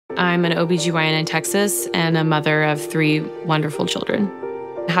I'm an OBGYN in Texas and a mother of 3 wonderful children.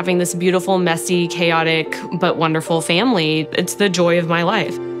 Having this beautiful, messy, chaotic, but wonderful family, it's the joy of my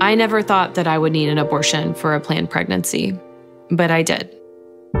life. I never thought that I would need an abortion for a planned pregnancy, but I did.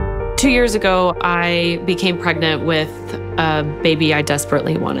 2 years ago, I became pregnant with a baby I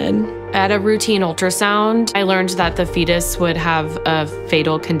desperately wanted. At a routine ultrasound, I learned that the fetus would have a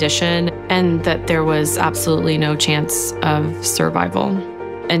fatal condition and that there was absolutely no chance of survival.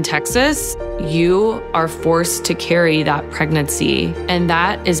 In Texas, you are forced to carry that pregnancy, and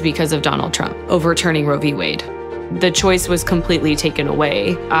that is because of Donald Trump overturning Roe v. Wade. The choice was completely taken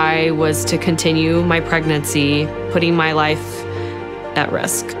away. I was to continue my pregnancy, putting my life at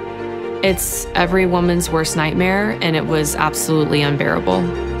risk. It's every woman's worst nightmare, and it was absolutely unbearable.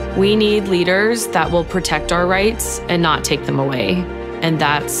 We need leaders that will protect our rights and not take them away. And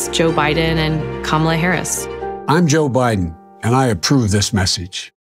that's Joe Biden and Kamala Harris. I'm Joe Biden, and I approve this message.